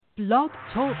Blog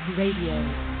Talk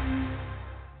Radio.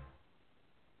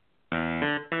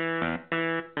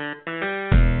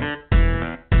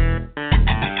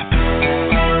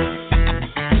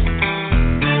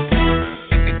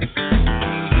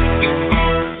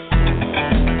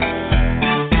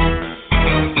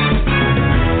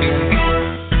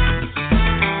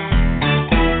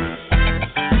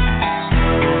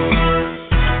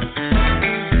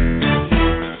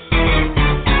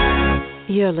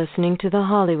 You're listening to the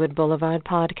Hollywood Boulevard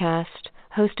podcast,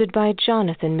 hosted by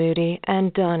Jonathan Moody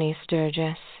and Donnie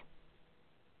Sturges.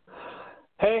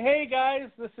 Hey, guys.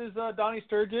 This is Donnie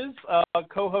Sturges,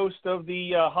 co-host of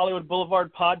the Hollywood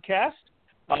Boulevard podcast.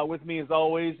 With me, as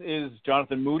always, is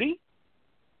Jonathan Moody.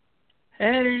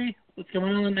 Hey, what's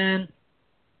going on, man?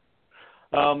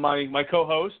 My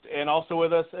co-host, and also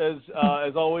with us,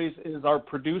 as always, is our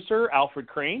producer, Alfred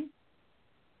Crane.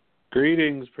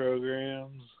 Greetings,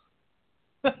 programs.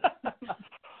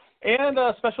 And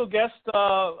a special guest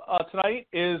tonight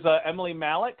is Emily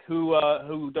Malloch,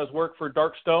 who does work for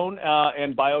Darkstone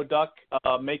and Bioduck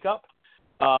Makeup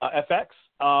FX.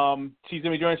 She's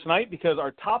going to be joining us tonight because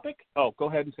our topic. Oh, go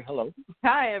ahead and say hello.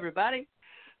 Hi, everybody.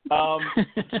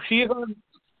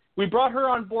 We brought her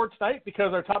on board tonight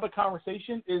because our topic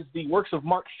conversation is the works of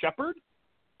Mark Sheppard,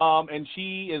 and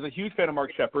she is a huge fan of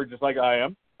Mark Sheppard, just like I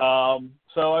am.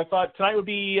 So I thought tonight would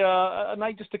be a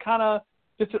night just to kind of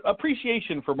just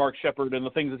appreciation for Mark Sheppard and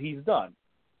the things that he's done.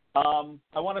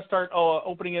 I want to start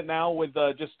opening it now with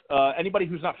just anybody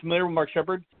who's not familiar with Mark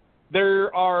Sheppard.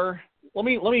 Let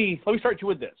me start you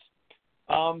with this.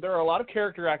 There are a lot of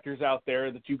character actors out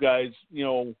there that you guys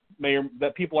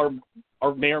that people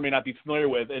are may or may not be familiar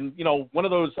with, and one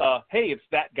of those hey, it's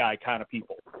that guy kind of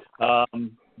people.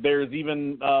 There's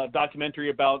even a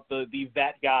documentary about the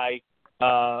that guy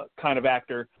kind of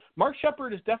actor. Mark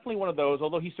Sheppard is definitely one of those,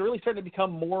 although he's really starting to become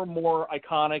more and more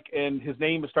iconic, and his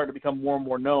name is starting to become more and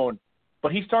more known.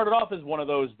 But he started off as one of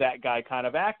those that guy kind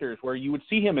of actors where you would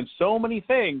see him in so many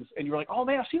things, and you're like, oh,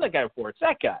 man, I've seen that guy before. It's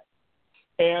that guy.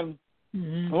 And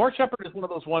Mark Sheppard is one of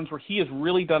those ones where he has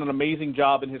really done an amazing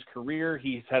job in his career.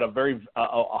 He's had a very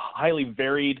a highly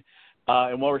varied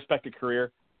and well-respected career.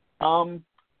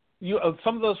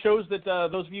 Some of those shows that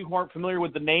those of you who aren't familiar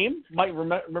with the name might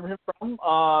remember him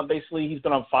from. Basically, he's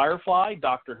been on Firefly,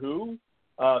 Doctor Who,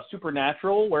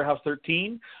 Supernatural, Warehouse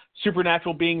 13.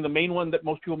 Supernatural being the main one that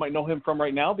most people might know him from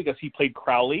right now because he played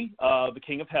Crowley, the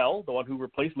King of Hell, the one who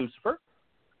replaced Lucifer.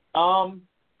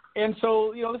 And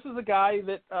so, this is a guy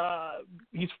that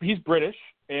he's British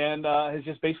and has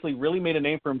just basically really made a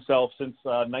name for himself since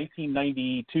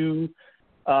 1992.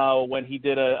 When he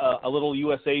did a little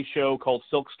USA show called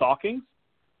Silk Stockings.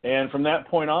 And from that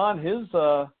point on,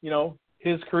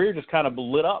 his career just kind of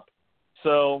lit up.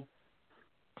 So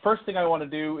first thing I want to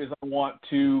do is I want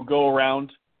to go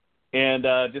around and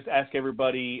just ask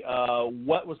everybody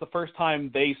what was the first time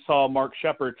they saw Mark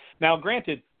Sheppard. Now,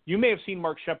 granted, you may have seen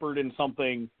Mark Sheppard in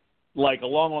something like a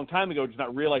long, long time ago, just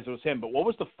not realize it was him. But what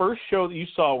was the first show that you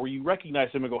saw where you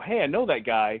recognized him and go, hey, I know that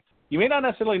guy? You may not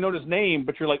necessarily know his name,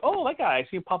 but you're like, oh, that guy, I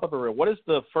see him pop up everywhere. What is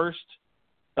the first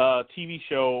TV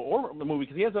show or movie,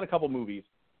 because he has done a couple movies,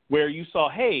 where you saw,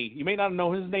 hey, you may not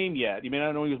know his name yet. You may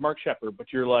not know he was Mark Sheppard,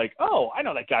 but you're like, oh, I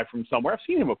know that guy from somewhere. I've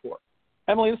seen him before.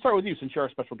 Emily, let's start with you since you're our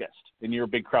special guest and you're a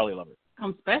big Crowley lover.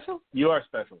 I'm special? You are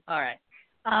special. All right.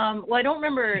 Well, I don't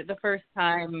remember the first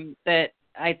time that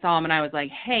I saw him and I was like,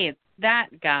 hey, it's that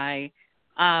guy.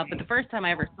 But the first time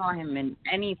I ever saw him in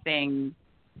anything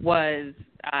was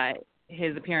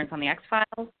his appearance on The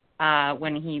X-Files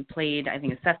when he played, I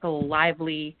think, Cecil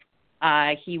Lively.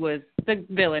 He was the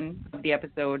villain of the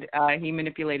episode. He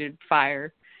manipulated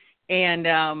fire. And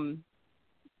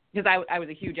because I was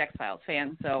a huge X-Files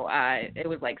fan, so it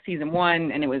was like season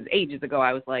 1, and it was ages ago.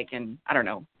 I was like in, I don't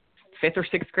know, 5th or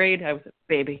 6th grade. I was a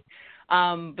baby.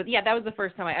 But, yeah, that was the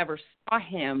first time I ever saw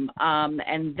him.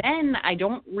 And then I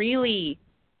don't really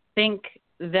think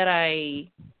that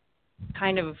I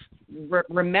kind of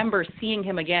remember seeing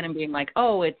him again and being like,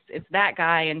 oh, it's that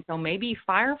guy. And so maybe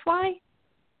Firefly,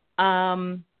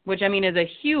 which, I mean, is a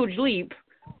huge leap.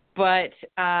 But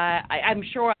I'm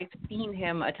sure I've seen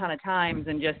him a ton of times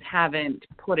and just haven't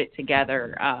put it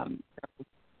together. So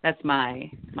that's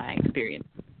my experience.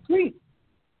 Sweet.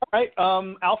 All right,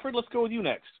 Alfred, let's go with you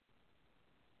next.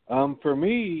 For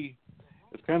me,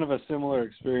 it's kind of a similar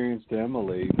experience to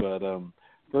Emily, but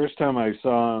first time I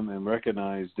saw him and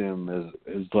recognized him as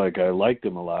like I liked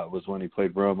him a lot was when he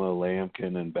played Romo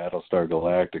Lampkin in Battlestar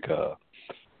Galactica.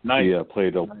 Nice. He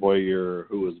played a lawyer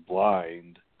who was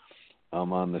blind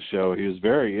on the show. He was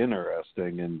very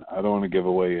interesting, and I don't want to give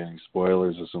away any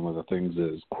spoilers of some of the things,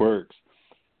 his quirks,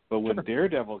 But when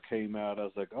Daredevil came out, I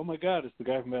was like, oh my God, it's the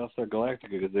guy from Battlestar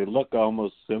Galactica, because they look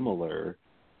almost similar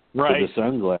to the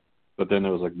sunglasses. But then it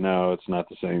was like, no, it's not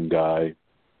the same guy.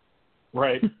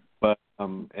 Right. But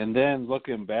and then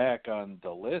looking back on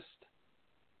the list,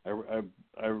 I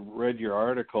read your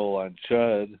article on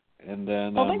Chud, and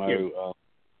then I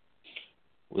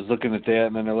was looking at that,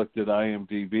 and then I looked at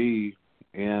IMDb,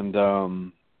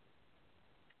 and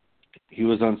he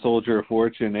was on Soldier of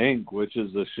Fortune, Inc., which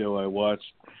is a show I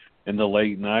watched in the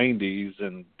late 90s,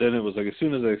 and then it was like, as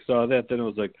soon as I saw that, then it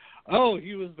was like, oh,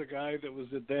 he was the guy that was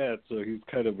at that, so he's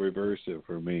kind of reverse it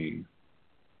for me.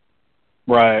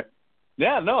 Right.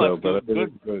 Yeah, no,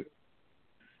 that's good.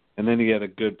 And then he had a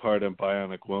good part on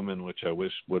Bionic Woman, which I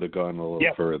wish would have gone a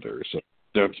little further, so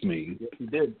that's me. Yes, he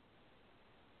did.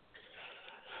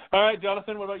 All right,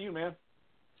 Jonathan, what about you, man?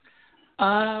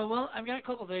 Well, I've got a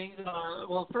couple things.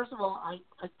 Well, first of all, I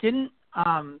didn't,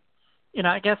 I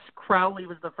guess Crowley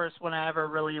was the first one I ever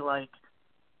really,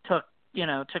 took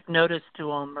notice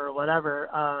to him or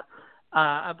whatever.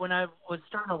 When I was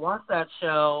starting to watch that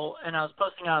show and I was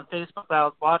posting it on Facebook that I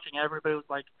was watching, everybody was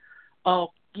like,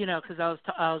 oh, because I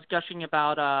was gushing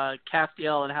about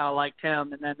Castiel and how I liked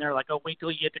him, and then they're like, oh, wait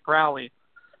till you get to Crowley.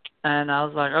 And I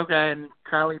was like, okay, and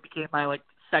Crowley became my,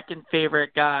 second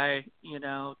favorite guy, to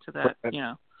that,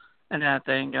 and that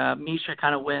thing. Misha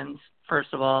kind of wins,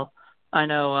 first of all. I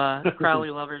know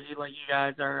Crowley lovers, you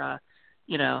guys are,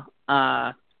 it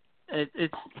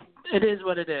is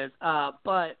what it is.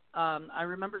 But I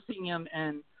remember seeing him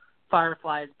in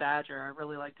Firefly's Badger. I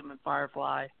really liked him in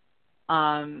Firefly.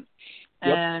 And,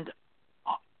 also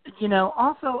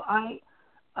I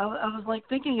was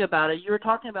thinking about it. You were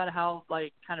talking about how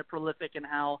kind of prolific and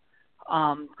how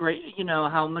great,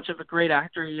 how much of a great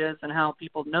actor he is and how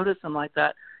people notice him like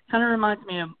that. Kind of reminds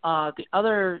me of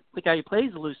the guy who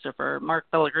plays Lucifer, Mark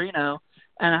Pellegrino,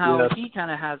 and how he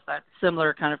kind of has that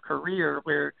similar kind of career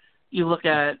where you look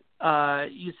at,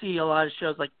 you see a lot of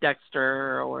shows like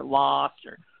Dexter or Lost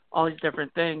or all these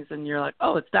different things, and you're like,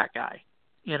 oh, it's that guy.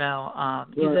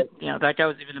 That guy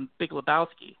was even in Big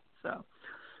Lebowski. So,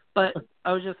 but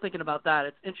I was just thinking about that.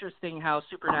 It's interesting how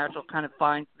Supernatural kind of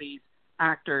finds these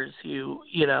actors who,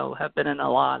 have been in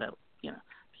a lot of,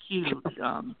 huge,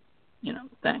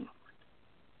 thing.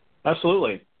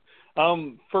 Absolutely.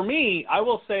 For me, I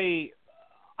will say,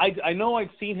 I know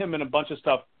I'd seen him in a bunch of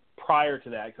stuff prior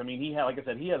to that. I mean, he had, like I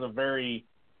said, he has a very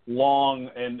long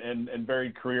and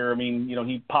varied career. I mean,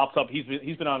 he pops up. He's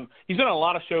been on a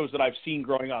lot of shows that I've seen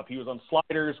growing up. He was on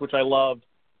Sliders, which I loved.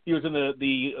 He was in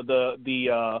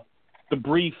the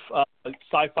brief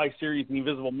sci-fi series The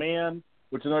Invisible Man,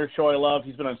 which is another show I love.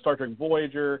 He's been on Star Trek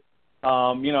Voyager.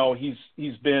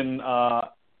 He's been on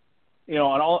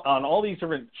all these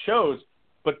different shows.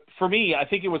 But for me, I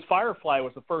think it was Firefly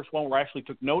was the first one where I actually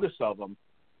took notice of him.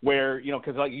 Where,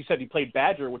 because like you said, he played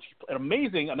Badger, which is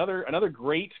amazing, another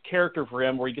great character for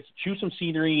him, where he gets to chew some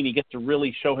scenery and he gets to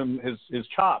really show him his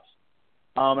chops.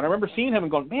 And I remember seeing him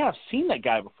and going, man, I've seen that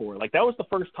guy before. That was the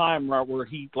first time where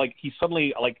he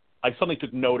suddenly, I suddenly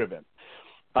took note of him.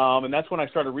 And that's when I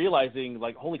started realizing,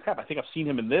 holy crap, I think I've seen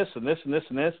him in this and this and this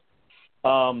and this.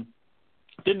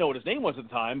 Didn't know what his name was at the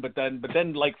time, but then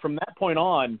from that point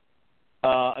on,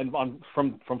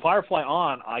 from Firefly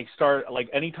on, I start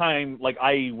anytime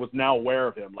I was now aware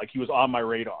of him, he was on my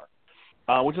radar,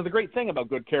 which is the great thing about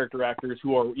good character actors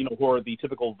who are the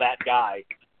typical that guy,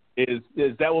 is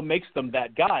that what makes them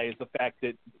that guy is the fact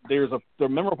that the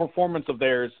memorable performance of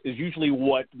theirs is usually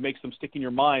what makes them stick in your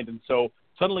mind, and so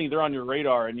suddenly they're on your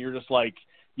radar and you're just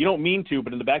you don't mean to,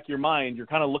 but in the back of your mind you're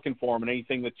kind of looking for them in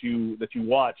anything that you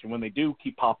watch, and when they do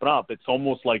keep popping up, it's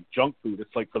almost like junk food. It's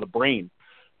for the brain.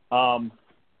 What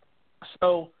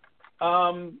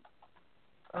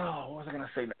was I going to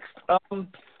say next?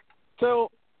 So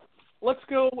let's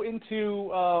go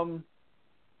into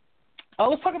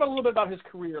let's talk about a little bit about his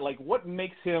career. What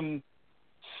makes him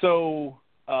so?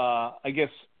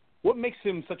 What makes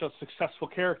him such a successful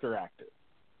character actor?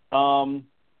 I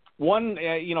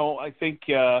think.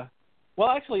 Well,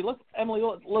 actually, Emily.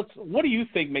 What do you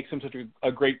think makes him such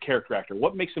a great character actor?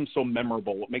 What makes him so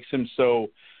memorable? What makes him so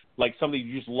somebody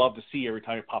you just love to see every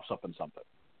time he pops up in something?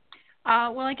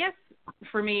 Well, I guess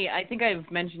for me, I think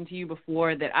I've mentioned to you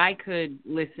before that I could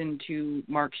listen to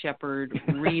Mark Sheppard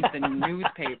read the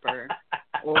newspaper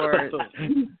or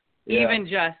even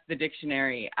just the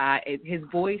dictionary. His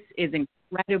voice is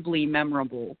incredibly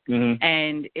memorable,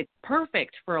 and it's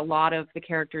perfect for a lot of the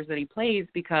characters that he plays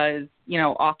because,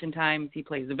 oftentimes he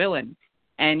plays a villain.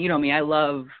 And you know me, I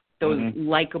love those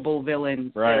likable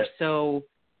villains. Right. They're so,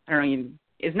 I don't know,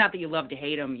 it's not that you love to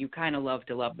hate them, you kind of love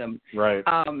to love them. Right.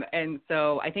 And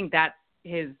so I think that's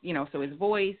his, so his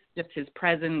voice, just his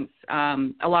presence,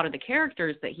 a lot of the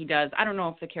characters that he does. I don't know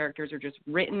if the characters are just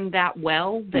written that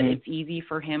well that it's easy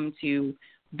for him to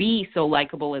be so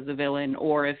likable as a villain,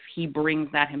 or if he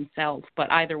brings that himself.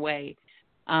 But either way,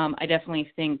 I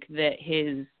definitely think that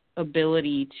his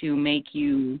ability to make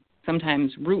you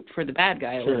sometimes root for the bad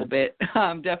guy a little bit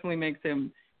definitely makes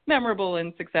him memorable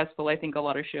and successful. I think a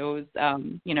lot of shows,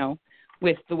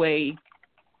 with the way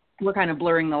we're kind of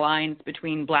blurring the lines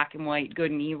between black and white, good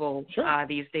and evil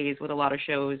these days with a lot of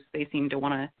shows, they seem to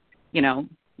want to,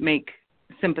 make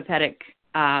sympathetic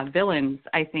villains.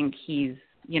 I think he's,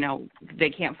 they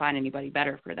can't find anybody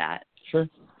better for that. Sure.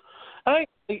 I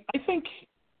think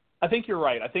you're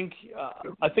right. I think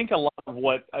a lot of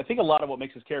what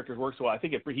makes his characters work so well, I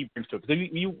think he brings to it.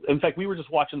 Because in fact, we were just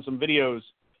watching some videos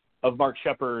of Mark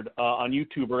Sheppard on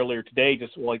YouTube earlier today,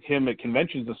 just like him at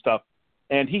conventions and stuff.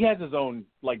 And he has his own,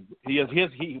 he has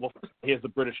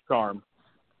the British charm,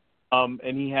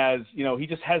 and he has, he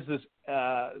just has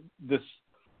this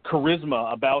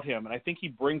charisma about him, and I think he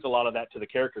brings a lot of that to the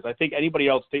characters. I think anybody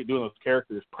else doing those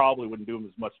characters probably wouldn't do him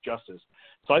as much justice.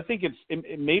 So I think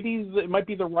it might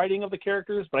be the writing of the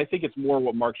characters, but I think it's more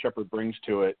what Mark Sheppard brings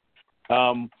to it.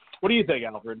 What do you think,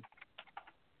 Alfred?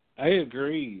 I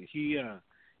agree. He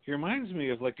reminds me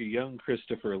of like a young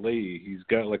Christopher Lee. He's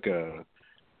got like a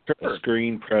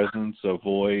screen presence, a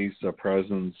voice, a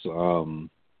presence, and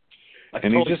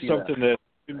he's just something that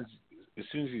as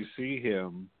soon as you see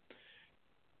him,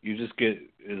 you just get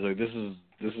is like this is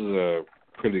a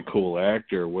pretty cool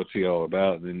actor. What's he all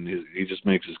about? And then he just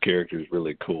makes his characters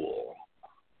really cool,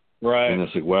 right? And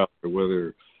it's like wow,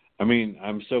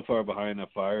 I'm so far behind a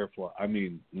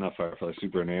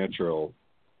Supernatural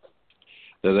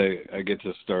that I get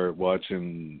to start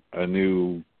watching a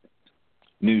new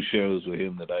shows with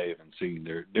him that I haven't seen.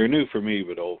 They're new for me,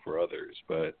 but old for others.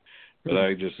 But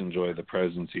I just enjoy the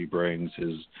presence he brings.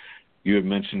 You had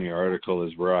mentioned the article,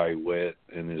 his wry wit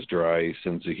and his dry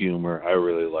sense of humor. I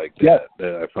really like that.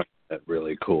 I find that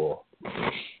really cool.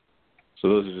 So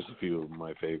those are just a few of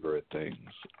my favorite things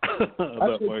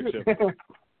about Mark Sheppard.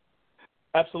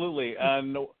 Absolutely.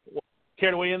 And care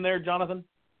to weigh in there, Jonathan?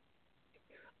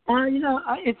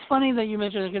 It's funny that you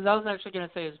mentioned it because I was actually going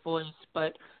to say his voice,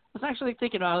 but I was actually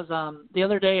thinking the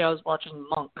other day I was watching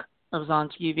Monk. It was on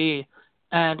TV,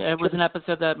 and it was an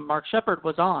episode that Mark Sheppard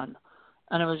was on,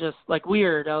 and it was just like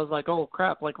weird. I was like, oh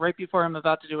crap! Like right before I'm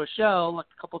about to do a show, like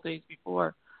a couple of days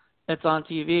before, it's on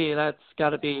TV. That's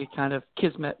got to be kind of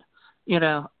kismet,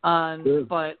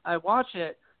 But I watched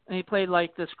it, and he played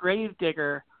like this grave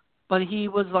digger, but he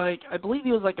was like, I believe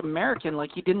he was like American,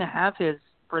 like he didn't have his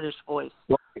British voice,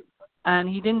 and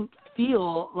he didn't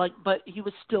feel like, but he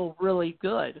was still really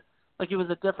good. Like he was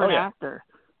a different actor,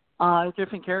 a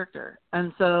different character.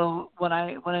 And so what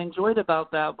I enjoyed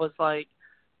about that was like,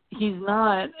 he's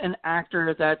not an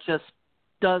actor that just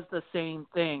does the same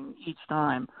thing each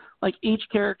time. Like each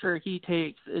character he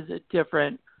takes is it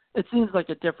seems like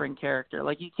a different character.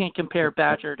 Like you can't compare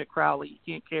Badger to Crowley.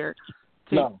 You can't compare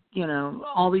to,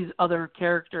 all these other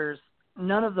characters.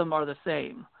 None of them are the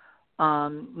same.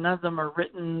 None of them are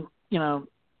written,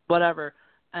 whatever.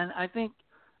 And I think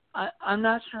I'm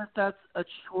not sure if that's a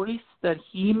choice that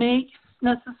he makes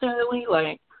necessarily.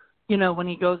 Like, when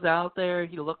he goes out there,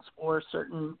 he looks for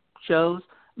certain shows.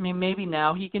 I mean, maybe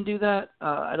now he can do that.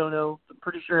 I don't know. I'm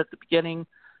pretty sure at the beginning,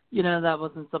 that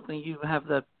wasn't something you have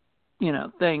the,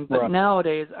 thing. But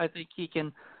nowadays, I think he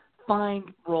can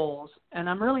find roles. And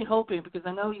I'm really hoping, because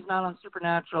I know he's not on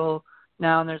Supernatural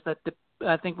now, and there's that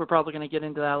I think we're probably going to get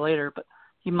into that later, but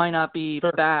he might not be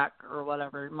back or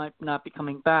whatever. He might not be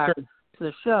coming back to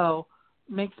the show.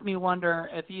 Makes me wonder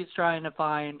if he's trying to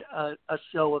find a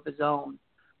show of his own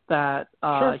that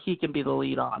he can be the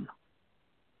lead on.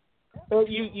 Well,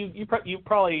 you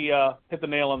probably hit the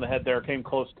nail on the head there, came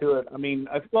close to it. I mean,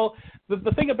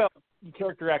 the thing about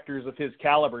character actors of his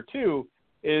caliber, too,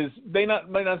 is they might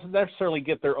not necessarily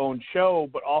get their own show,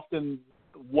 but often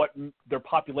what their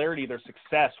popularity, their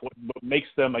success, what makes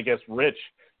them, I guess, rich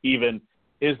even,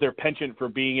 is their penchant for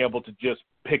being able to just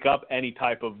pick up any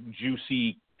type of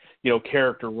juicy,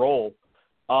 character role,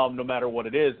 no matter what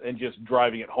it is, and just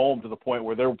driving it home to the point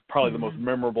where they're probably the most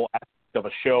memorable aspect of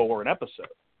a show or an episode.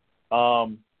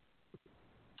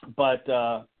 But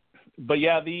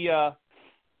yeah,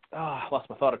 I lost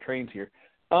my thought of trains here.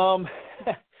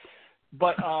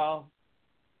 But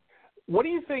what do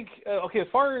you think? As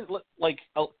far as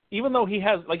even though he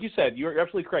has, like you said, you're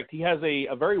absolutely correct. He has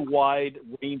a very wide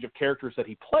range of characters that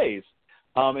he plays,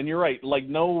 and you're right. Like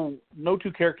no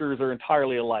two characters are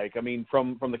entirely alike. I mean,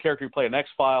 from the character you play in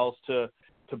X-Files to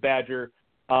Badger,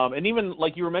 And even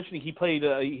like you were mentioning, he played.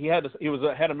 He had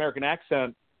American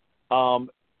accent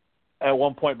at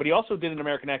one point, but he also did an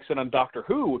American accent on Doctor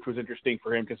Who, which was interesting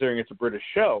for him considering it's a British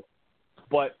show.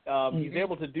 But he's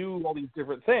able to do all these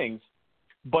different things.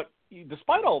 But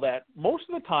despite all that, most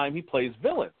of the time he plays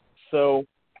villains. So,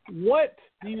 what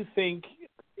do you think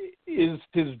is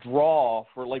his draw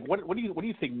for? Like, what do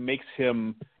you think makes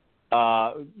him,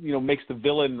 makes the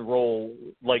villain role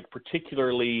like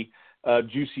particularly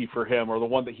juicy for him, or the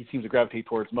one that he seems to gravitate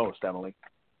towards most, Emily?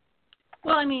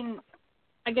 Well, I mean,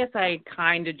 I guess I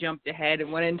kind of jumped ahead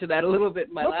and went into that a little bit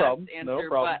in my last answer. No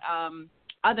problem.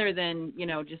 But other than,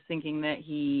 just thinking that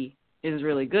he is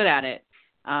really good at it,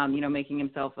 making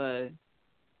himself a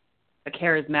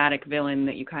charismatic villain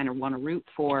that you kind of want to root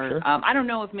for. Sure. I don't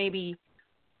know if maybe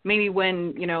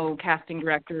when, casting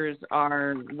directors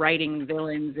are writing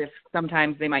villains, if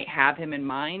sometimes they might have him in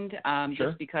mind, Sure.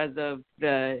 just because of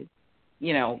the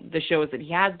shows that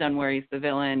he has done where he's the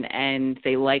villain and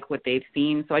they like what they've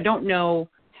seen. So I don't know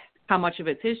how much of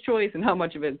it's his choice and how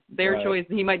much of it's their choice.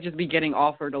 He might just be getting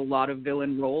offered a lot of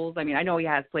villain roles. I mean, I know he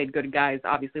has played good guys,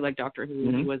 obviously, like Doctor Who.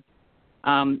 Mm-hmm. He was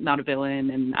not a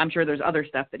villain, and I'm sure there's other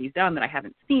stuff that he's done that I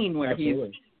haven't seen where he's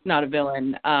not a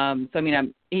villain. So, I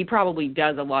mean, he probably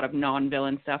does a lot of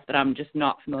non-villain stuff that I'm just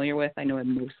not familiar with. I know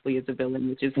him mostly as a villain,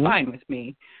 which is fine with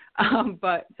me.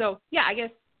 But, so, yeah, I guess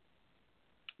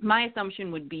my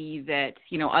assumption would be that,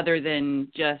 other than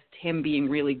just him being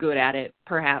really good at it,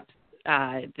 perhaps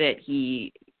that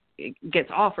he gets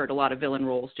offered a lot of villain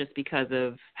roles just because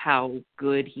of how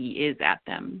good he is at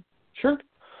them. Sure.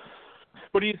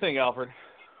 What do you think, Alfred?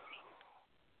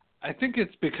 I think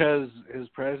it's because his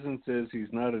presence is he's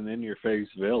not an in-your-face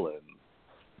villain.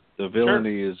 The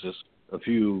villainy is just a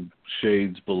few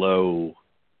shades below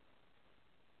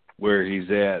where he's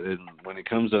at, and when he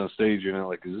comes on stage, you're not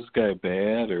like, is this guy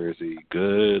bad or is he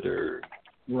good? Or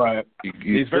right?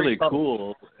 He's really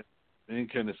cool, and he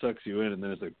kind of sucks you in, and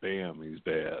then it's like, bam, he's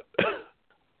bad.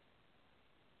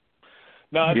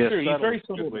 No, that's true. He's very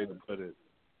subtle. Good way to put it.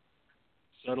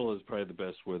 Subtle is probably the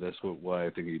best word. That's why I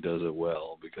think he does it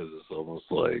well, because it's almost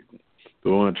like,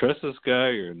 do I want to trust this guy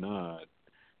or not?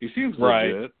 He seems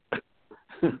legit.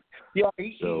 Yeah,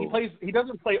 he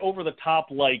doesn't play over the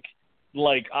top like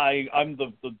I'm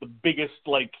the biggest,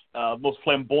 most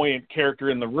flamboyant character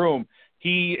in the room.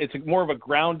 It's more of a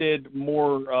grounded,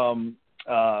 more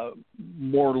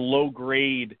low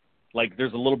grade. Like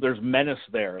there's menace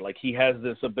there. Like he has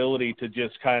this ability to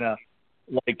just kind of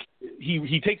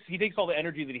he takes all the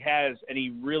energy that he has and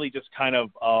he really just kind of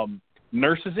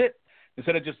nurses it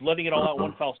instead of just letting it all out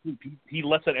one foul swoop. He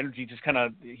lets that energy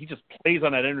he just plays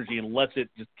on that energy and lets it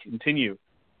just continue.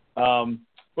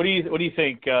 What do you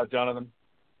think, Jonathan?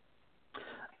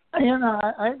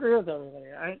 I agree with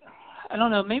everybody. I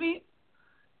don't know. Maybe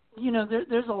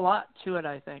there's a lot to it.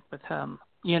 I think with him,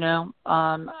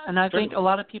 and I think a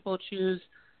lot of people choose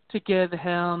to give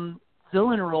him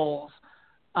villain roles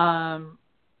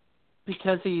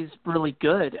because he's really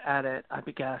good at it, I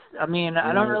guess. I mean,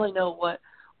 I don't really know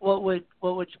what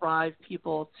would drive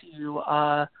people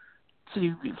for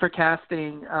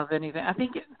casting of anything. I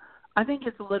think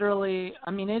it's literally,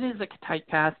 I mean, it is a type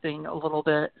casting a little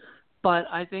bit, but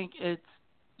I think it's,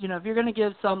 if you're going to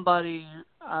give somebody,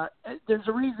 there's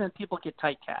a reason people get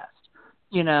typecast,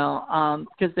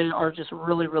 because they are just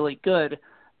really, really good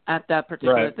at that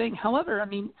particular thing. However, I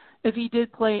mean, if he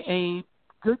did play a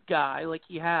good guy like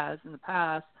he has in the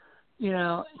past,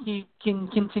 he can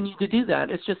continue to do that.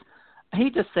 It's just, I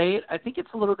hate to say it, I think it's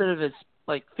a little bit of his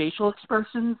facial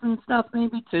expressions and stuff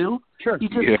maybe too. Sure. He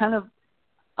just kind of,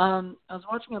 I was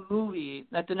watching a movie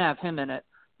that didn't have him in it,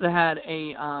 that had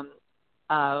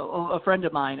a friend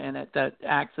of mine in it that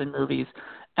acts in movies,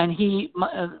 and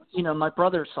my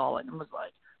brother saw it and was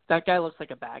like, that guy looks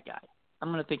like a bad guy.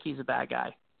 I'm going to think he's a bad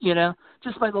guy,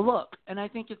 just by the look. And I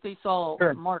think if they saw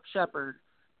Mark Sheppard,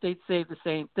 they'd say the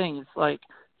same thing. It's like,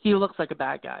 he looks like a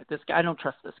bad guy. This guy, I don't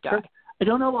trust this guy. Sure. I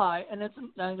don't know why, and that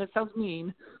sounds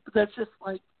mean, but that's just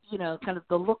kind of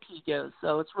the look he gives.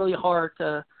 So it's really hard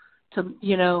to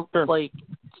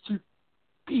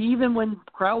even when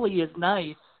Crowley is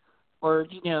nice, or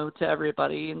to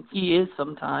everybody, and he is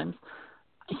sometimes,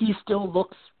 he still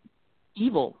looks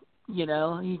evil. He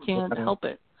can't help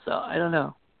it. So I don't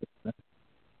know.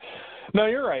 No,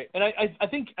 you're right, and I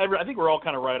think we're all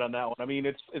kind of right on that one. I mean,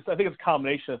 I think it's a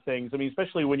combination of things. I mean,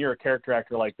 especially when you're a character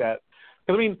actor like that.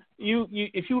 Because I mean, you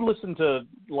if you listen to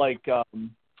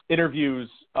interviews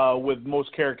with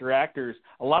most character actors,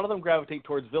 a lot of them gravitate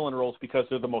towards villain roles because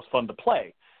they're the most fun to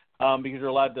play. Because you're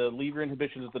allowed to leave your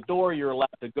inhibitions at the door, you're allowed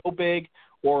to go big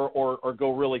or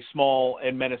go really small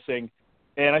and menacing.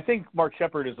 And I think Mark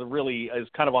Sheppard is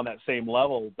kind of on that same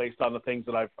level based on the things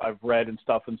that I've read and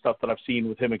stuff that I've seen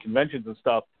with him at conventions and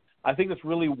stuff. I think that's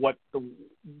really one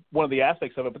of the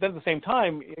aspects of it. But then at the same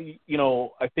time,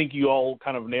 I think you all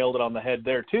kind of nailed it on the head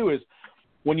there too. Is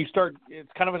when you start,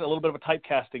 it's kind of a little bit of a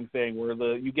typecasting thing where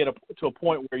you get to a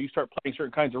point where you start playing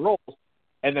certain kinds of roles,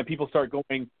 and then people start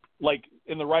going, like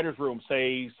in the writer's room,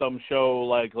 say some show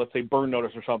like, let's say Burn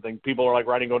Notice or something, people are like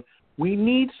writing going, we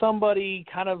need somebody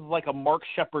kind of like a Mark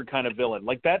Sheppard kind of villain.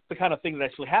 Like that's the kind of thing that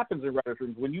actually happens in writer's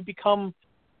rooms. When you become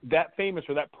that famous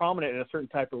or that prominent in a certain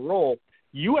type of role,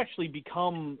 you actually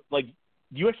become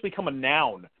a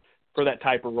noun for that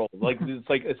type of role. Like it's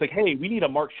like, hey, we need a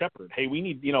Mark Sheppard. Hey, we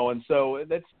need, and so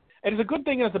it's a good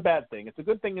thing and it's a bad thing. It's a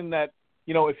good thing in that,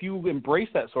 if you embrace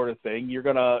that sort of thing,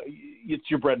 it's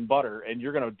your bread and butter and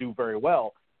you're going to do very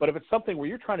well. But if it's something where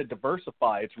you're trying to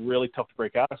diversify, it's really tough to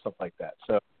break out of stuff like that.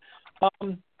 So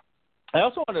I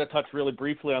also wanted to touch really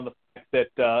briefly on the fact that,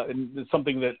 and it's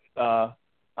something that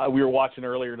we were watching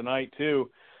earlier tonight too,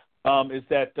 is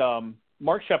that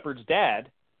Mark Sheppard's dad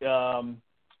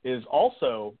is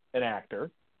also an actor.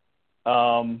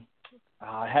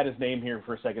 I had his name here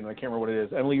for a second, and I can't remember what it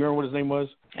is. Emily, you remember what his name was?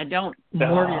 I don't.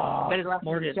 Morgan. But his last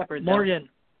name is Sheppard. Morgan.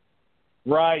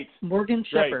 Right. Morgan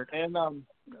Sheppard. Right. And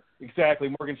exactly,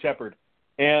 Morgan Sheppard.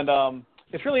 And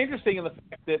it's really interesting in the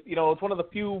fact that, it's one of the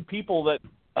few people that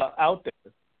out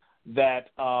there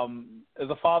that as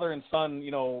a father and son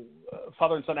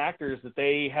actors, that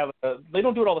they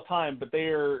don't do it all the time, but they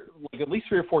are like at least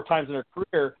 3 or 4 times in their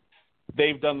career,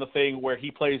 they've done the thing where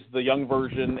he plays the young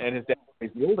version and his dad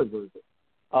plays the older version.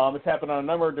 It's happened on a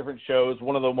number of different shows.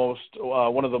 One of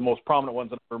the most prominent ones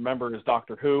that I remember is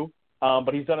Doctor Who.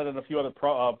 But he's done it in a few other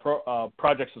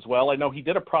projects as well. I know he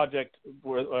did a project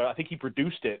where I think he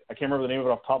produced it. I can't remember the name of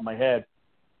it off the top of my head.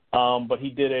 But he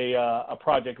did a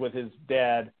project with his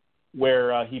dad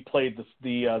where he played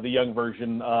the young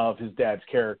version of his dad's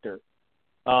character.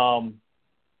 So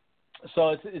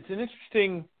it's an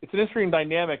interesting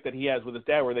dynamic that he has with his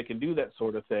dad where they can do that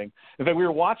sort of thing. In fact, we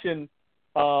were watching.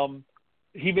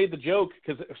 He made the joke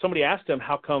because somebody asked him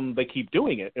how come they keep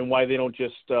doing it and why they don't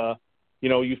just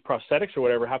use prosthetics or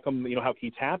whatever. How come how it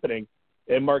keeps happening?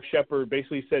 And Mark Sheppard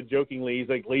basically said jokingly, he's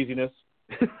like, laziness.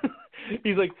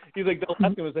 he's like they'll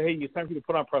ask him and say, hey, it's time for you to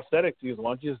put on prosthetics. He goes,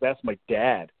 why don't you just ask my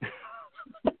dad?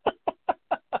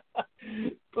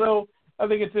 So I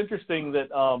think it's interesting that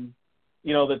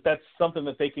that's something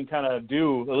that they can kind of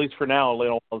do, at least for now,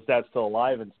 while his dad's still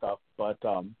alive and stuff. But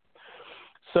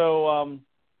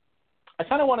I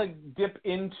kind of want to dip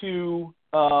into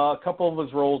a couple of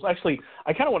his roles. Actually,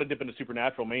 I kind of want to dip into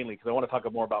Supernatural mainly because I want to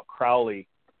talk more about Crowley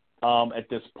at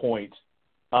this point.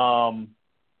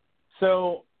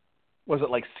 So was it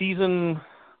like season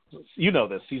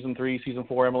 3, season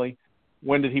 4, Emily?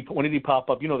 When did he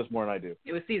pop up? You know this more than I do.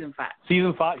 It was season 5.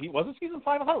 Season 5? Was it season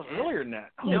 5? I thought it was earlier than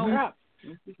that. No. Crap.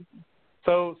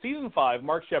 So season 5,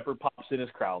 Mark Sheppard pops in as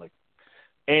Crowley,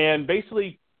 and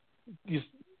basically just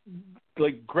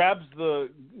like grabs the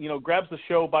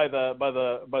show by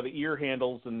the ear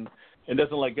handles and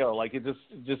doesn't let go. Like it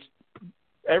just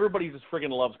everybody just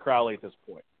friggin' loves Crowley at this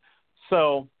point.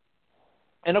 So,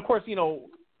 and of course,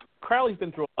 Crowley's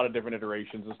been through a lot of different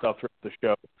iterations and stuff throughout the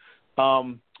show.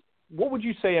 What would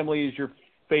you say, Emily, is your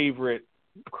favorite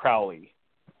Crowley?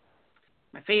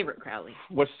 My favorite Crowley.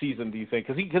 What season do you think?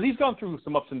 Because he's gone through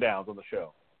some ups and downs on the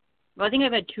show. Well, I think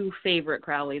I've had 2 favorite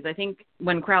Crowleys. I think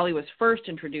when Crowley was first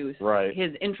introduced, right,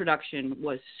 his introduction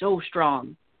was so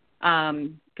strong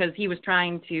because he was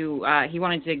trying to he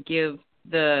wanted to give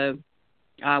the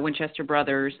Winchester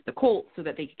brothers the Colt so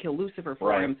that they could kill Lucifer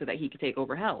for him so that he could take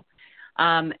over hell.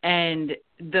 And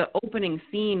the opening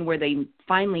scene where they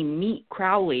finally meet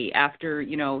Crowley after,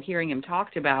 hearing him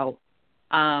talked about,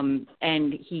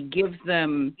 and he gives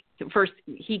them, first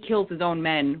he kills his own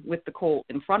men with the Colt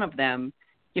in front of them,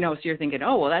 so you're thinking,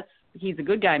 oh, well, he's a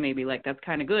good guy maybe, like that's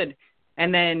kind of good.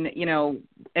 And then,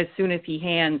 as soon as he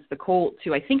hands the Colt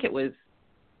to, I think it was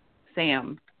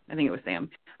Sam,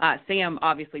 Sam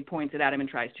obviously points it at him and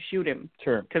tries to shoot him.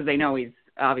 Sure. Because they know he's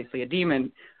obviously a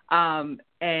demon.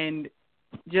 And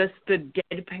just the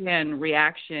deadpan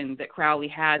reaction that Crowley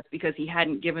has because he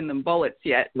hadn't given them bullets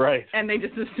yet. Right. And they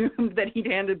just assumed that he'd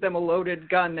handed them a loaded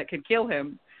gun that could kill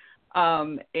him.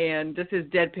 And just his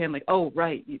deadpan, like, oh,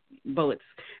 right, bullets.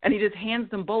 And he just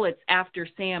hands them bullets after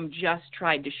Sam just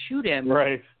tried to shoot him.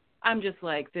 Right. I'm just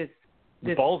like, this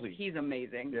ballsy. He's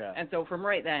amazing. Yeah. And so from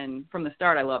the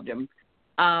start, I loved him.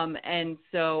 And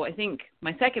so I think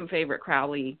my second favorite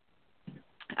Crowley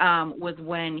was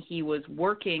when he was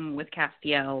working with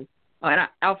Castiel. And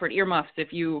Alfred, earmuffs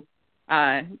if you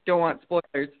don't want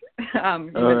spoilers.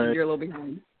 You mentioned you're a little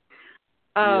behind.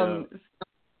 Yeah.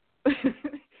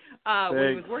 When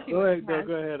he was working go with ahead.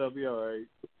 Go ahead. I'll be all right.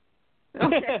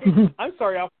 Okay. I'm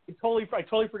sorry, I totally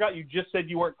forgot you just said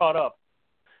you weren't caught up.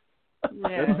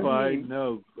 Yeah. That's fine.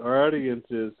 No, our audience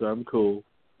is. I'm cool.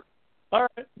 All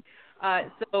right.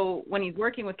 So when he's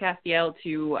working with Castiel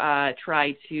to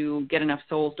try to get enough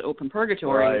souls to open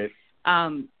Purgatory,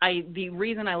 the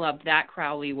reason I loved that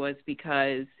Crowley was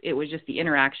because it was just the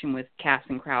interaction with Cass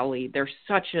and Crowley. They're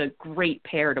such a great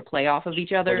pair to play off of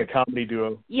each other. Like a comedy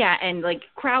duo. Yeah, and like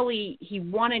Crowley, he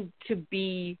wanted to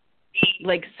be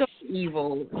like so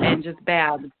evil and just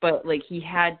bad, but like he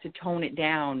had to tone it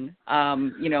down,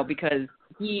 because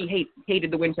he hated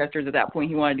the Winchesters at that point.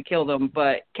 He wanted to kill them,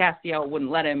 but Castiel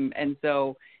wouldn't let him, and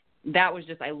so that was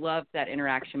just, I loved that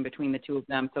interaction between the two of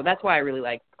them. So that's why I really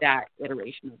liked that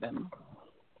iteration of him.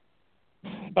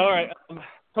 All right.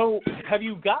 So have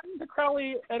you gotten to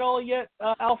Crowley at all yet,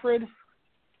 Alfred?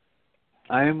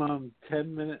 I am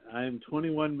 10 minutes. I am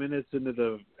 21 minutes into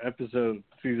the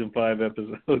season 5,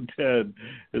 episode 10,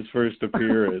 his first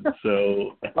appearance.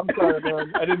 So I'm sorry,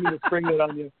 man. I didn't mean to spring it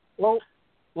on you. Well,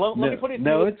 let me put it.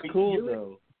 No, it's cool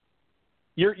though.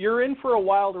 You're in for a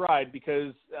wild ride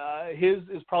because his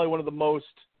is probably one of the most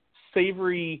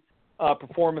savory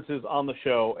performances on the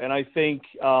show, and I think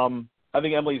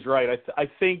Emily's right. I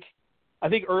think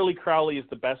early Crowley is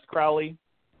the best Crowley.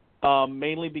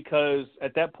 Mainly because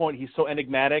at that point he's so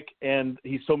enigmatic and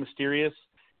he's so mysterious,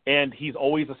 and he's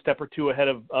always a step or two ahead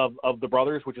of the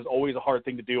brothers, which is always a hard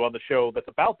thing to do on the show that's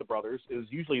about the brothers. Is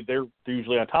usually they're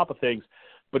usually on top of things,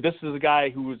 but this is a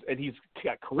guy he's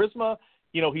got charisma.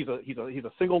 He's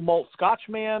a single malt Scotch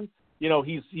man. He's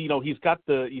got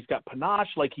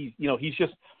panache. Like he's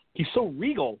so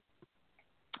regal.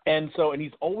 And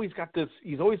he's always got this.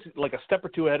 He's always like a step or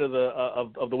two ahead of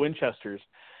the Winchesters.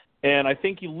 And I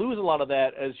think you lose a lot of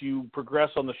that as you progress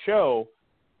on the show,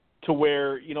 to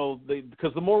where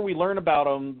because the more we learn about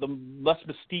them, the less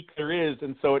mystique there is,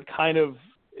 and so it kind of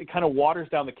waters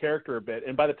down the character a bit.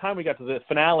 And by the time we got to the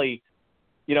finale,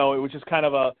 it was just kind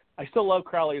of I still love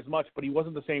Crowley as much, but he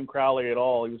wasn't the same Crowley at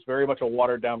all. He was very much a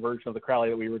watered down version of the Crowley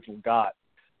that we originally got.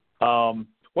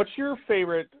 What's your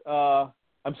favorite?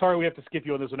 I'm sorry we have to skip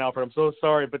you on this one, Alfred. I'm so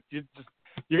sorry, but you're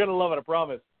gonna love it, I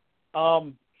promise.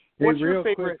 What's your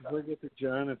favorite? Quick, before we get to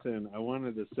Jonathan, I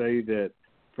wanted to say that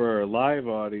for our live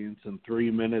audience, in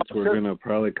 3 minutes, we're going to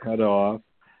probably cut off.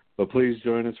 But please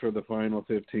join us for the final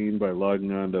 15 by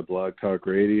logging on to Blog Talk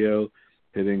Radio,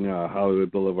 hitting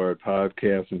Hollywood Boulevard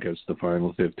Podcast, and catch the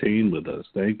final 15 with us.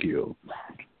 Thank you.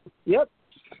 Yep.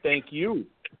 Thank you.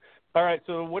 All right.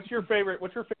 So what's your favorite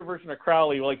version of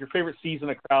Crowley? Like your favorite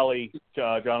season of Crowley,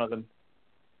 Jonathan?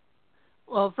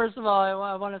 Well, first of all,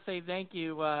 I want to say thank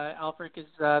you, Alfred, because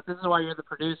this is why you're the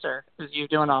producer, because you're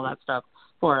doing all that stuff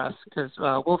for us, because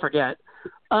we'll forget.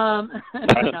 Not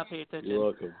pay attention. You're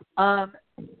welcome.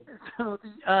 So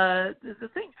the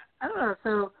thing, I don't know.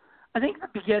 So I think the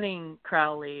beginning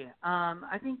Crowley,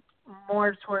 I think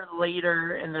more toward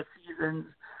later in the seasons,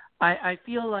 I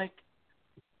feel like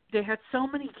they had so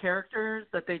many characters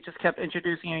that they just kept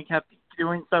introducing and kept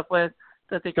doing stuff with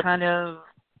that they kind of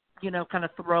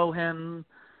throw him,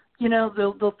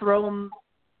 they'll throw him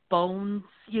bones,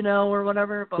 or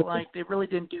whatever, but like they really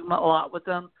didn't do a lot with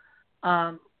them.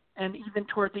 And even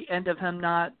toward the end of him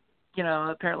not,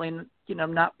 apparently,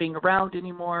 not being around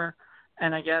anymore,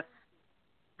 and I guess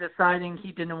deciding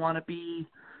he didn't want to be,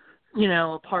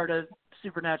 a part of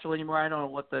Supernatural anymore. I don't know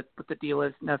what the deal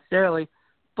is necessarily,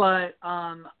 but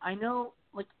I know,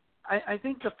 like, I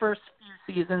think the first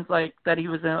few seasons, like, that he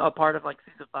was a part of, like,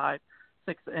 season 5,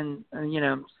 6, and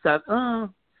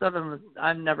 7. 7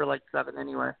 I've never liked 7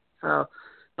 anyway. So,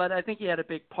 but I think he had a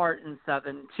big part in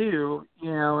 7 too,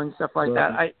 and stuff like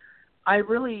that. I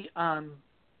really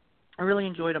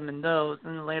enjoyed him in those,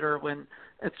 and then later when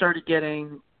it started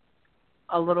getting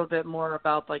a little bit more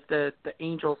about like the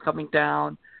angels coming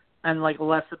down and like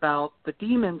less about the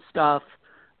demon stuff,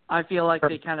 I feel like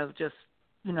they kind of just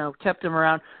kept him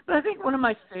around. But I think one of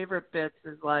my favorite bits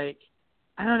is like,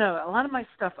 I don't know, a lot of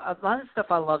stuff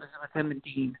I love is with him and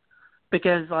Dean,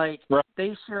 because like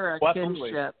they share a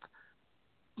kinship,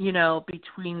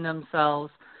 between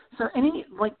themselves. So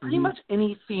pretty much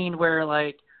any scene where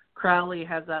like Crowley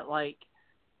has that like,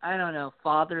 I don't know,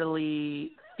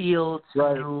 fatherly feel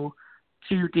to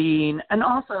Dean, and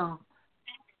also,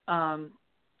 God,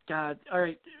 all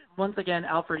right, once again,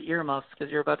 Alfred earmuffs,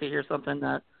 because you're about to hear something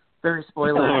that very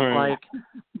spoiler like,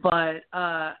 but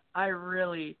I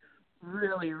really,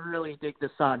 really, really dig the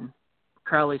son,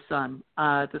 Crowley's son,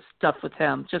 the stuff with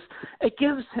him. Just it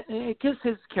gives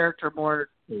his character more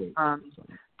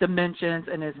dimensions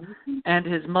and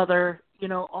his mother,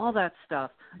 all that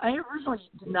stuff. I originally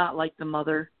did not like the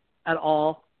mother at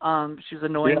all. She was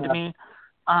annoying to me.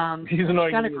 She's annoying.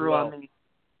 She kind of grew on me.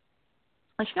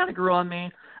 She kind of grew on me.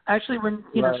 Actually, when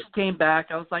she came back,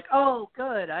 I was like, oh,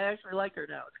 good. I actually like her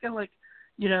now. It's kind of like,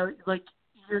 like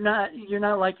you're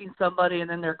not liking somebody and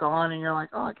then they're gone and you're like,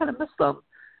 oh, I kind of miss them.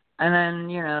 And then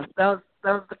that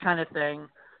was the kind of thing.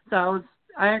 So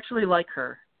I actually like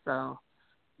her. So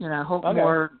hope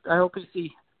more. I hope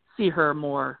we see her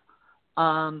more.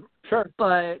 Sure.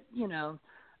 But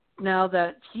now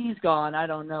that he's gone, I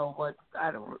don't know what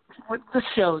the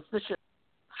show's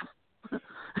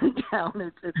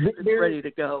down. It's ready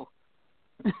to go.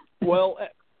 Well,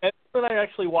 and I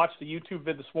actually watched the YouTube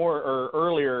vid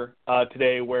earlier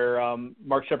today where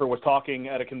Mark Sheppard was talking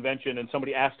at a convention and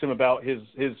somebody asked him about his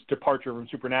departure from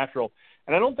Supernatural,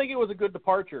 and I don't think it was a good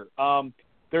departure.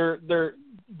 The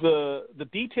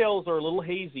details are a little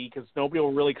hazy because nobody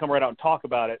will really come right out and talk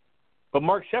about it. But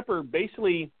Mark Sheppard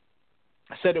basically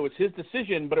said it was his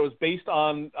decision, but it was based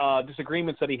on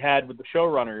disagreements that he had with the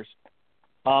showrunners.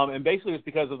 And basically it was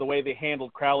because of the way they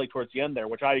handled Crowley towards the end there,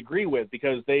 which I agree with,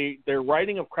 because their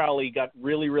writing of Crowley got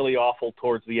really, really awful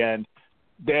towards the end.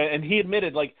 And he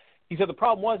admitted, he said the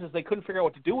problem was they couldn't figure out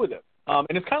what to do with him.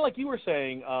 And it's kind of like you were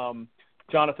saying,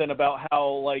 Jonathan, about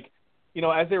how,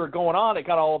 as they were going on, it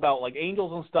got all about,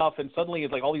 angels and stuff, and suddenly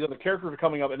it's all these other characters are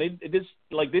coming up, and they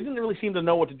didn't really seem to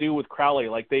know what to do with Crowley.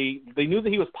 They knew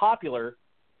that he was popular,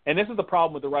 and this is the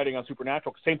problem with the writing on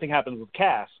Supernatural. Same thing happens with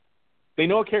Cass. They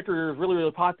know a character is really,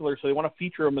 really popular, so they want to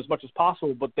feature them as much as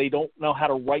possible, but they don't know how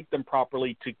to write them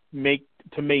properly to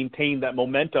maintain that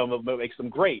momentum of what makes them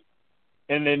great.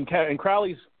 And in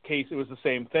Crowley's case, it was the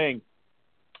same thing.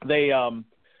 They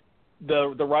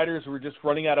the writers were just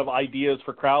running out of ideas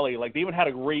for Crowley. They even had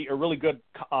a really good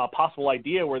possible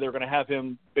idea where they were going to have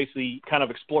him basically kind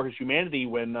of explore his humanity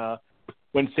when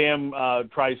Sam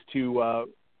tries to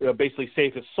basically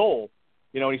save his soul.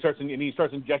 And he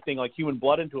starts injecting human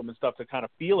blood into him and stuff to kind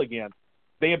of feel again.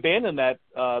 They abandoned that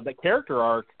character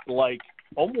arc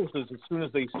almost as soon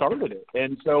as they started it,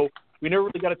 and so we never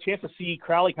really got a chance to see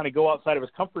Crowley kind of go outside of his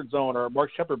comfort zone, or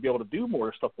Mark Sheppard be able to do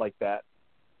more stuff like that.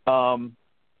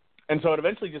 And so it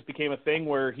eventually just became a thing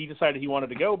where he decided he wanted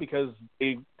to go because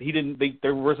there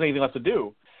wasn't anything left to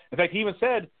do. In fact, he even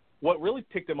said what really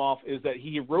ticked him off is that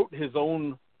he wrote his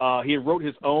own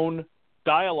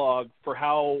dialogue for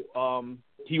how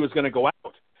he was going to go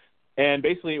out, and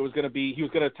basically it was going to be he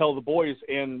was going to tell the boys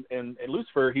and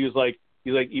Lucifer he's like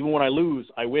even when I lose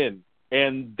I win,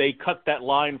 and they cut that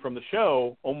line from the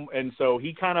show, and so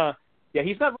he kind of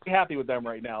he's not really happy with them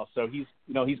right now, so he's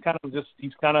kind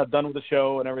of done with the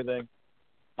show and everything,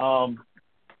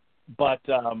 but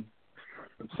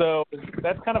so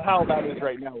that's kind of how that is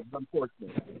right now. It's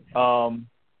unfortunate,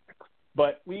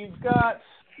 but we've got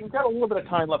a little bit of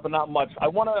time left, but not much. I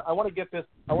want to get this.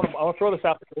 I want to throw this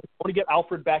out there. I want to get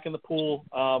Alfred back in the pool.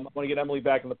 I want to get Emily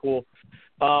back in the pool.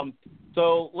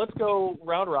 So let's go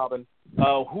round robin.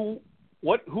 Who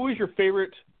is your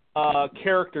favorite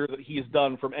character that he's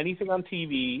done from anything on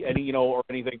TV, or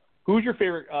anything? Who's your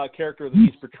favorite character that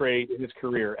he's portrayed in his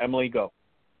career? Emily, go.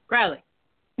 Crowley.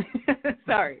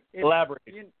 Sorry. Elaborate.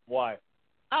 Why?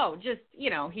 Oh, just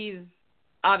he's.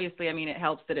 Obviously, it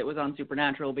helps that it was on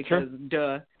Supernatural because,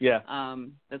 duh. Yeah.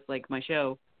 That's my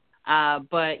show.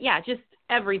 But yeah, just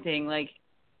everything,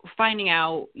 finding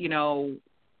out,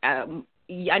 I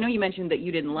know you mentioned that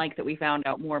you didn't like that we found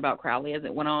out more about Crowley as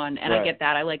it went on, and right. I get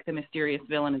that. I like the mysterious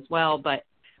villain as well, but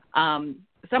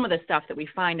some of the stuff that we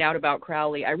find out about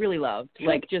Crowley, I really loved.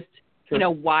 Sure.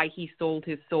 Why he sold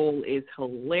his soul is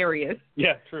hilarious.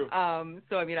 Yeah, true.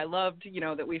 So, I loved,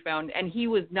 that we found, and he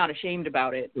was not ashamed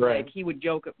about it. Right. He would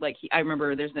joke, I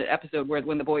remember there's an episode where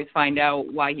when the boys find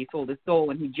out why he sold his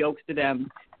soul, and he jokes to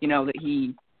them, that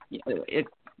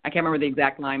I can't remember the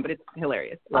exact line, but it's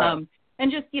hilarious. Right.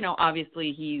 And just,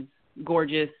 obviously he's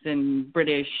gorgeous and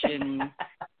British and,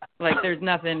 there's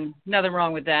nothing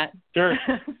wrong with that. Sure.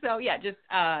 So, yeah, just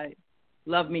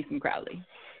love me some Crowley.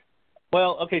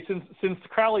 Well, okay, since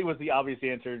Crowley was the obvious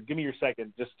answer, give me your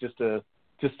second, just for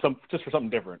something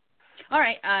different. All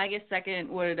right, I guess second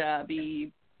would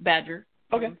be Badger.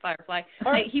 Okay. From Firefly.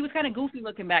 Right. He was kind of goofy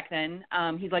looking back then.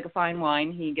 He's like a fine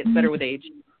wine. He gets better with age.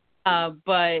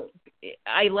 But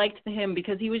I liked him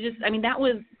because he was just, that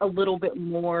was a little bit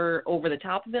more over the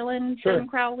top villain than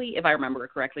Crowley, if I remember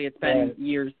correctly. It's been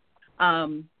years.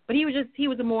 But he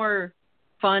was a more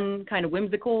fun, kind of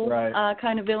whimsical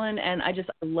kind of villain, and I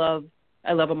love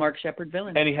I love a Mark Sheppard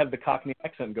villain. And he had the Cockney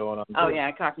accent going on. Oh, too.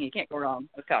 yeah, Cockney. You can't go wrong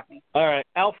with Cockney. All right,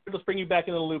 Alfred, let's bring you back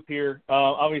into the loop here.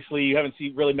 Obviously, you haven't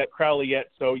really met Crowley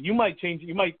yet, so you might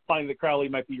find that Crowley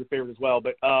might be your favorite as well.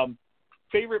 But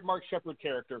favorite Mark Sheppard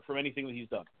character from anything that he's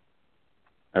done?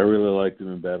 I really liked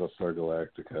him in Battlestar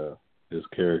Galactica, his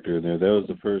character in there. That was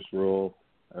the first role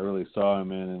I really saw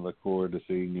him in and look forward to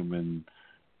seeing him in.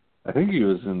 I think he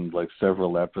was in like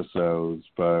several episodes,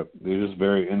 but he was a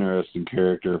very interesting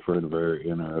character for a very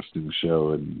interesting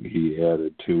show, and he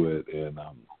added to it, and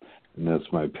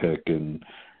that's my pick. And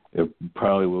it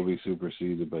probably will be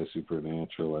superseded by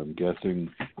Supernatural, I'm guessing,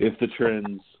 if the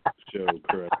trends show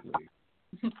correctly.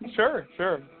 Sure.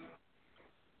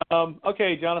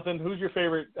 Okay, Jonathan, who's your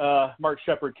favorite Mark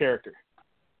Sheppard character?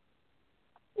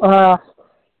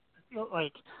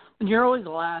 Like, when you're always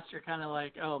last, you're kind of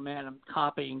like, oh man, I'm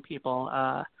copying people,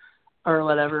 or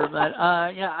whatever. But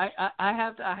yeah, I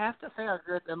have to say I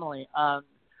agree with Emily.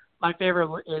 My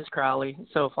favorite is Crowley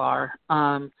so far.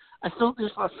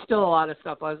 There's still a lot of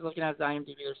stuff. I was looking at his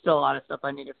IMDb. There's still a lot of stuff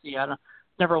I need to see.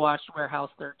 Never watched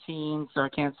Warehouse 13, so I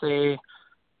can't say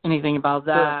anything about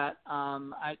that.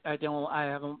 Sure.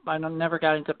 I never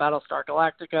got into Battlestar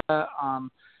Galactica.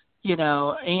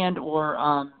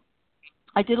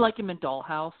 I did like him in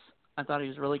Dollhouse. I thought he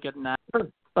was really good in that. Sure.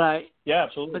 Yeah,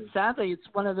 absolutely. But sadly, it's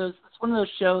one of those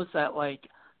shows that like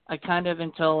I kind of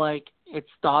until like it's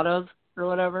thought of or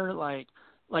whatever, like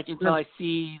until I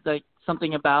see like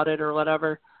something about it or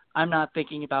whatever, I'm not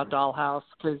thinking about Dollhouse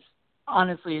because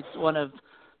honestly, it's one of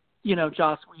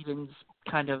Joss Whedon's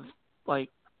kind of like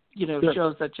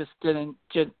shows that just didn't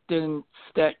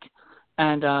stick.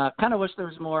 And kind of wish there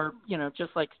was more,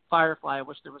 just like Firefly, I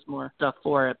wish there was more stuff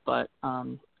for it, but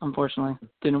unfortunately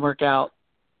didn't work out,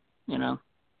 So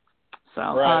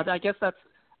right. I guess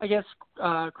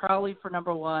Crowley for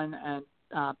number 1 and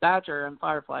Badger and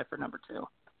Firefly for number 2.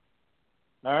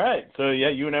 All right. So yeah,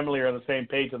 you and Emily are on the same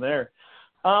page in there.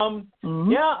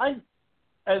 Mm-hmm. Yeah,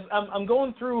 I'm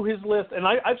going through his list, and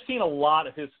I've seen a lot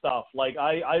of his stuff. Like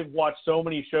I've watched so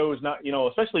many shows, not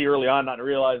especially early on, not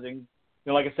realizing.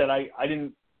 Like I said,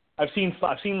 I've seen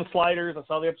the Sliders. I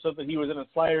saw the episode that he was in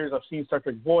Sliders. I've seen Star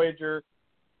Trek Voyager.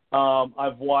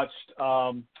 I've watched.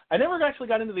 I never actually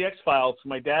got into the X-Files.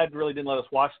 My dad really didn't let us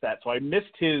watch that, so I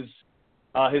missed his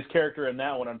character in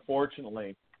that one,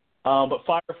 unfortunately. But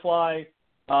Firefly.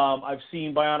 I've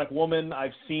seen Bionic Woman.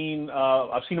 I've seen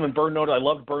him in Burn Notice. I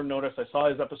loved Burn Notice. I saw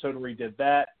his episode where he did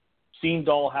that. Seen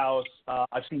Dollhouse.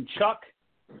 I've seen Chuck.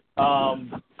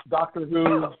 Doctor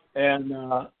Who, and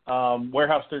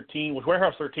Warehouse 13, which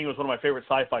Warehouse 13 was one of my favorite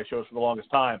sci-fi shows for the longest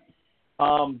time.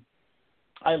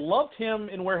 I loved him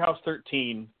in Warehouse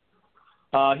 13.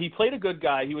 He played a good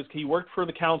guy. He worked for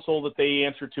the council that they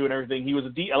answered to and everything. He was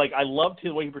I loved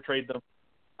the way he portrayed them.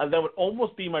 That would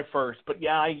almost be my first, but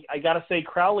yeah, I gotta say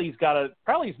Crowley is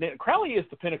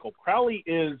the pinnacle. Crowley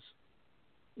is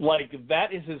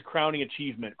that is his crowning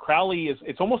achievement. Crowley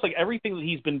it's almost like everything that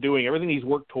he's been doing, everything he's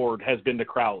worked toward has been to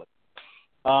Crowley.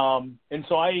 And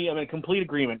so I am in complete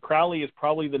agreement. Crowley is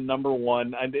probably the number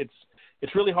 1, and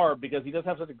it's really hard because he does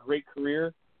have such a great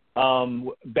career.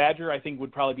 Badger, I think,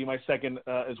 would probably be my second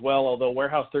as well, although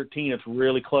Warehouse 13, it's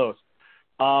really close.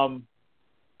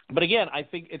 But again, I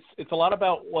think it's a lot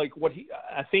about like what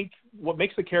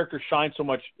makes the character shine so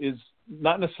much is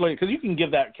not necessarily because you can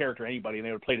give that character to anybody and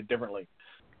they would have played it differently.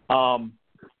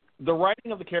 The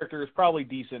writing of the character is probably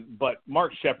decent, but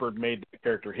Mark Sheppard made the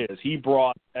character his. He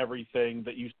brought everything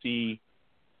that you see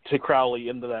to Crowley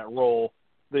into that role.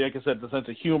 Like I said, the sense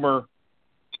of humor,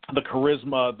 the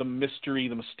charisma, the mystery,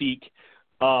 the mystique.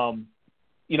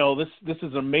 This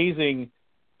is amazing.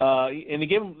 And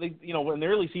again, in the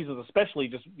early seasons especially,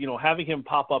 just, having him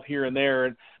pop up here and there.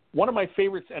 And one of my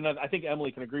favorites, and I think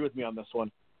Emily can agree with me on this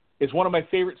one, is one of my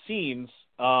favorite scenes.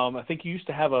 I think you used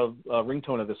to have a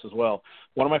ringtone of this as well.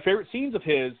 One of my favorite scenes of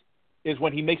his is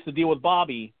when he makes the deal with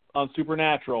Bobby on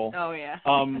Supernatural. Oh, yeah.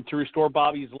 To restore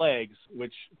Bobby's legs,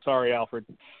 which, sorry, Alfred.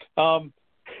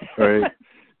 Right.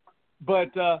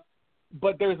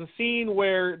 But there's a scene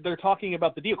where they're talking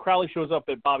about the deal. Crowley shows up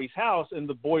at Bobby's house, and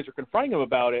the boys are confronting him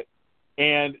about it.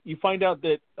 And you find out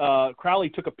that Crowley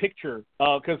took a picture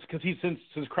because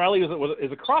since Crowley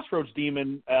is a Crossroads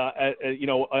demon,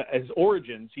 as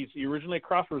origins, he's originally a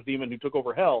Crossroads demon who took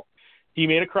over Hell. He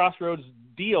made a Crossroads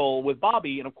deal with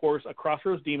Bobby, and of course, a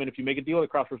Crossroads demon. If you make a deal with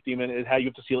a Crossroads demon, is how you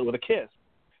have to seal it with a kiss.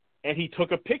 And he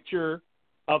took a picture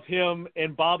of him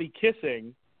and Bobby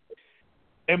kissing.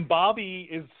 And Bobby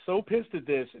is so pissed at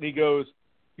this, and he goes,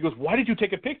 "Why did you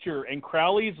take a picture?" And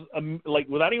Crowley's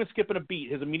without even skipping a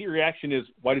beat, his immediate reaction is,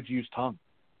 "Why did you use tongue?"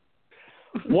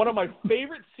 One of my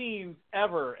favorite scenes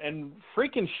ever, and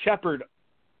freaking Sheppard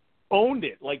owned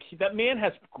it. Like that man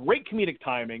has great comedic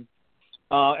timing.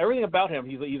 Everything about him,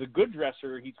 he's a good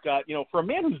dresser. He's got, for a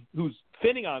man who's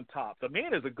thinning on top, the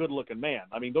man is a good looking man.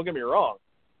 I mean, don't get me wrong.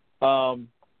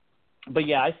 But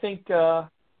yeah, I think I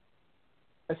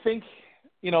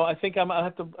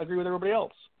have to agree with everybody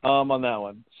else on that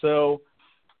one. So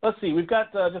let's see, we've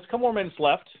got just a couple more minutes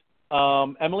left.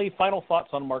 Emily, final thoughts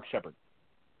on Mark Sheppard?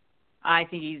 I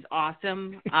think he's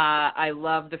awesome. I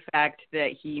love the fact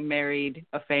that he married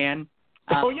a fan.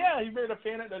 He married a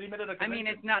fan that he met at a convention. I mean,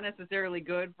 it's not necessarily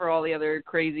good for all the other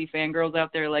crazy fangirls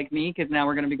out there like me, because now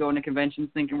we're going to be going to conventions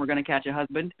thinking we're going to catch a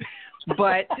husband.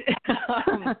 But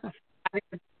I think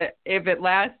if it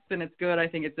lasts and it's good, I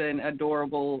think it's an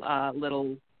adorable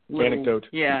little anecdote.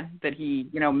 Yeah, that he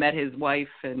met his wife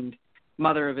and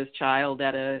mother of his child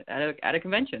at a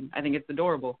convention. I think it's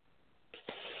adorable.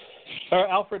 All right,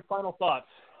 Alfred, final thoughts.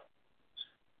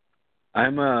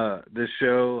 This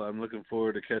show, I'm looking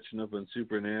forward to catching up on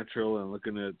Supernatural and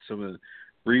looking at some of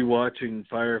rewatching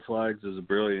Fireflies is a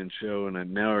brilliant show,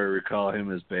 and now I recall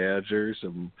him as Badger, so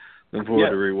I'm looking forward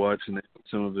to rewatching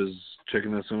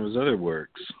checking out some of his other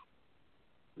works.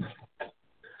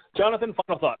 Jonathan,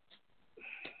 final thoughts.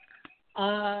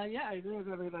 Yeah, I agree with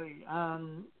everybody.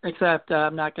 Except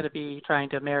I'm not going to be trying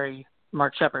to marry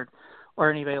Mark Sheppard or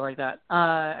anybody like that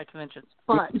at conventions.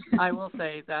 But I will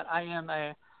say that I'm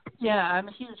a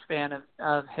huge fan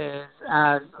of his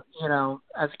as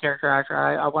a character actor.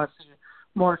 I want to see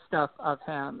more stuff of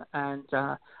him, and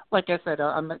like I said,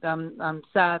 I'm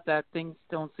sad that things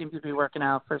don't seem to be working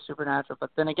out for Supernatural.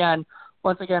 But then again,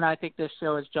 once again, I think this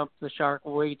show has jumped the shark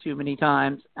way too many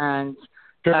times, and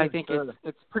I think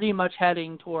it's pretty much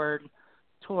heading toward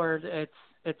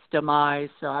its demise.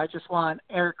 So I just want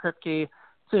Eric Kripke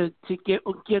to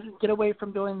get away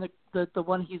from doing the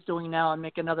one he's doing now and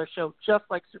make another show just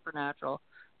like Supernatural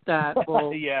that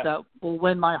will that will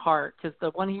win my heart, because the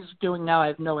one he's doing now I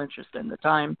have no interest in. The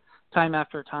time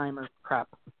after time or crap.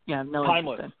 Yeah, no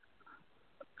Timeless. interest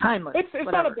in. Timeless.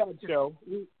 It's not a bad show.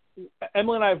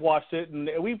 Emily and I have watched it, and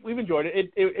we've enjoyed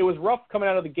it. It was rough coming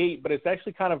out of the gate, but it's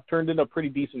actually kind of turned into a pretty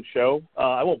decent show.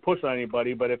 I won't push on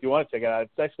anybody, but if you want to check it out,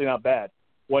 it's actually not bad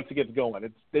once it gets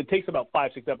going. It takes about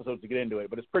 5-6 episodes to get into it,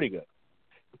 but it's pretty good.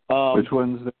 Which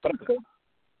one's that?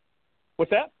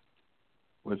 What's that?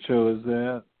 What show is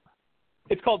that?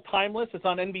 It's called Timeless. It's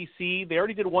on NBC. They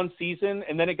already did one season,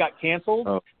 and then it got canceled.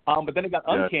 But then it got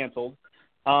uncanceled.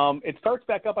 It starts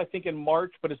back up, I think, in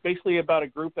March, but it's basically about a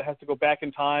group that has to go back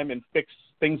in time and fix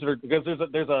things that are, because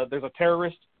there's a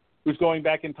terrorist who's going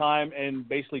back in time and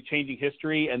basically changing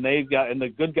history, and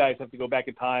the good guys have to go back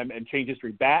in time and change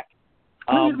history back.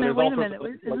 Wait a minute.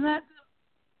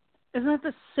 Isn't that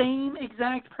the same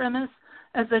exact premise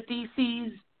as the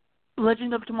DC's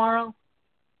Legend of Tomorrow?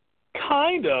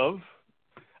 Kind of.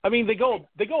 I mean, they go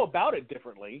about it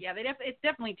differently. Yeah, it's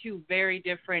definitely two very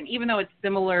different, even though it's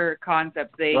similar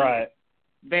concepts.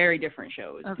 Very different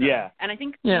shows. Okay. Yeah. And I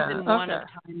think season 1 of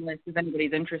Timeless, if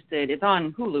anybody's interested, it's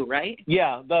on Hulu, right?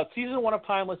 Yeah, the season 1 of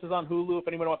Timeless is on Hulu if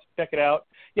anyone wants to check it out.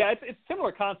 Yeah, it's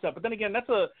similar concept, but then again, that's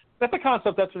a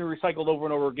concept that's been recycled over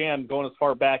and over again, going as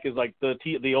far back as like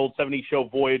the old '70s show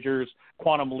Voyagers,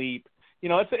 Quantum Leap.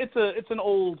 It's an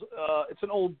old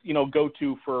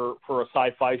go-to for a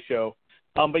sci-fi show.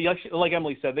 But like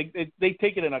Emily said, they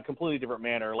take it in a completely different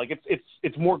manner. Like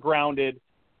it's more grounded.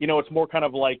 It's more kind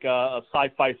of like a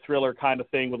sci-fi thriller kind of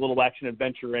thing with a little action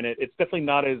adventure in it. It's definitely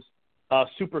not as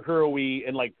superhero-y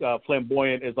and like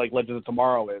flamboyant as like Legends of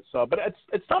Tomorrow is. But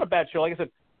it's not a bad show. Like I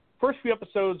said, first few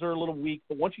episodes are a little weak,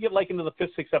 but once you get like into the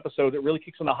 5th, 6th episode, it really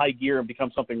kicks into high gear and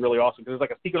becomes something really awesome, because there's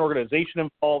like a secret organization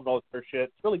involved and all this other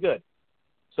shit. It's really good.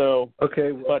 So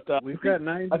okay, but we've got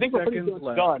 90 I think seconds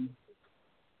left. Done.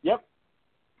 Yep.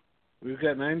 We've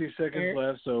got 90 seconds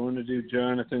left, so I want to do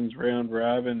Jonathan's round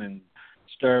robin and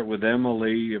start with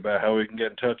Emily about how we can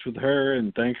get in touch with her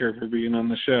and thank her for being on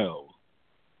the show.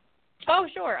 Oh,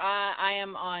 sure. I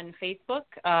am on Facebook,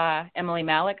 Emily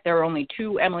Malloch. There are only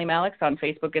 2 Emily Mallochs on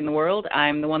Facebook in the world.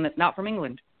 I'm the one that's not from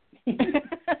England.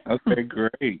 Okay,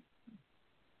 great.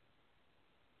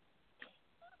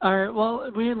 All right. Well,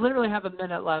 we literally have a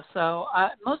minute left, so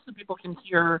most of the people can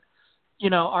hear,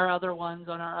 our other ones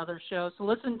on our other shows. So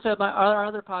listen to our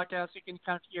other podcasts. You can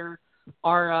kind of hear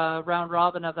our round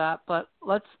robin of that. But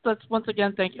let's once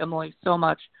again thank Emily so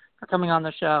much for coming on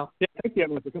the show. Yeah, thank you,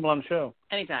 Emily, for coming on the show.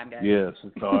 Anytime, guys. Yes,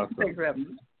 it's awesome. Thanks for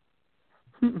having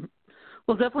me.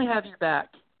 We'll definitely have you back.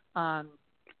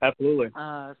 Absolutely.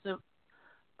 So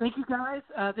thank you guys.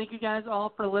 Thank you guys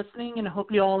all for listening, and I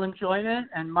hope you all enjoyed it.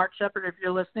 And Mark Sheppard, if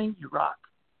you're listening, you rock.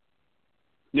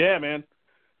 Yeah, man.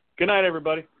 Good night,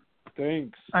 everybody.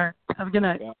 Thanks. All right. Have a good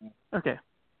night. Bye. Okay.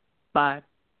 Bye.